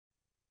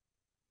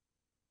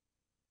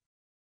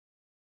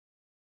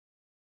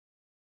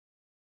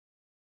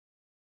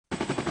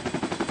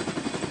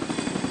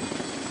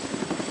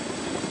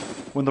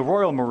When the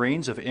Royal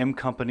Marines of M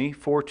Company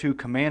 4-2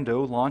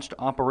 Commando launched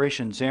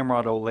Operation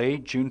Zamrud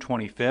Olay June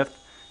 25th,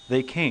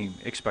 they came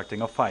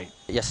expecting a fight.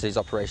 Yesterday's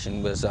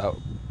operation was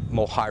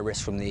more high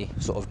risk from the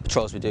sort of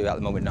patrols we do at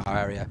the moment in our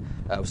area.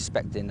 We're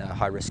suspecting a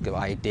high risk of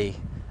IED,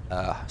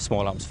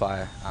 small arms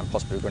fire and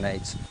possibly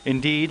grenades.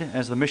 Indeed,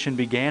 as the mission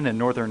began in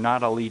northern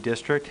Nad Ali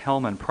District,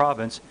 Helmand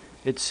Province,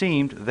 it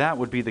seemed that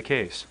would be the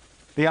case.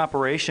 The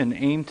operation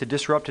aimed to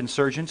disrupt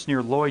insurgents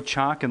near Loy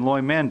Chak and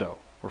Loy Mando,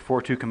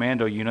 where 4-2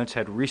 Commando units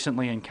had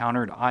recently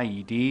encountered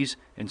IEDs,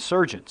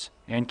 insurgents,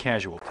 and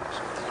casualties.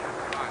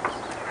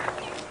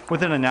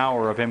 Within an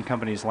hour of M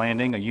Company's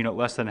landing, a unit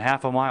less than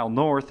half a mile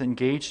north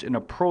engaged in a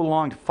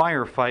prolonged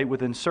firefight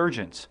with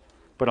insurgents.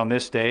 But on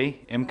this day,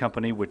 M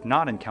Company would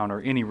not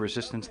encounter any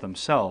resistance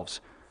themselves.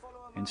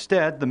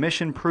 Instead, the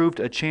mission proved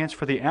a chance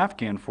for the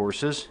Afghan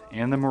forces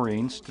and the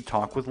Marines to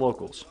talk with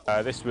locals.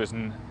 This was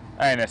an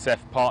ANSF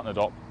partnered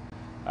op,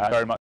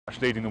 very much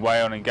leading the way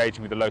on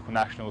engaging with the local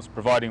nationals,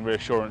 providing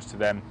reassurance to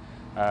them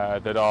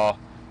that our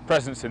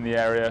presence in the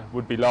area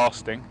would be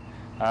lasting,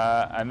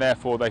 and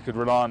therefore they could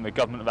rely on the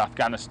government of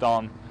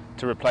Afghanistan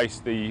to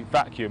replace the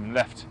vacuum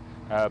left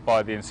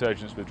by the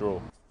insurgents'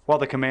 withdrawal. While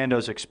the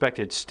commandos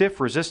expected stiff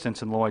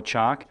resistance in Loy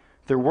Chak,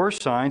 there were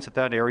signs that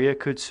that area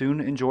could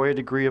soon enjoy a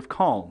degree of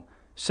calm,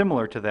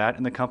 similar to that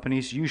in the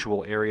company's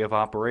usual area of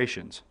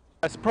operations.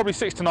 It's probably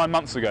 6 to 9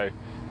 months ago,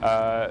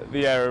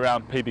 the area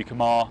around PB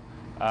Kamar,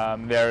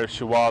 the area of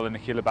Shawal and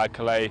Akhilabad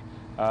Calais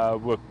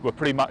were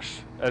pretty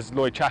much as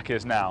Loy Chak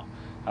is now,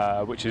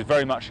 which is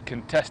very much a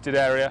contested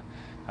area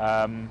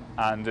and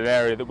an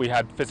area that we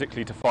had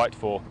physically to fight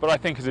for. But I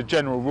think as a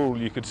general rule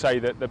you could say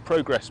that the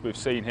progress we've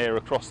seen here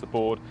across the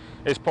board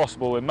is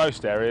possible in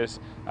most areas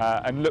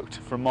and looked,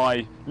 from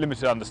my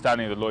limited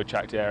understanding of the Loy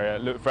Chak area,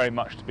 looked very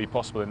much to be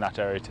possible in that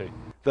area too.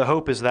 The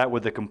hope is that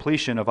with the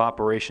completion of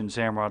Operation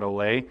Zamrud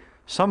Olay,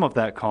 some of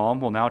that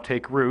calm will now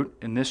take root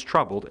in this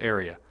troubled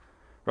area.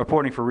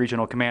 Reporting for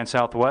Regional Command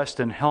Southwest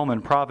in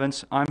Helmand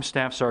Province, I'm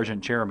Staff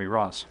Sergeant Jeremy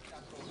Ross.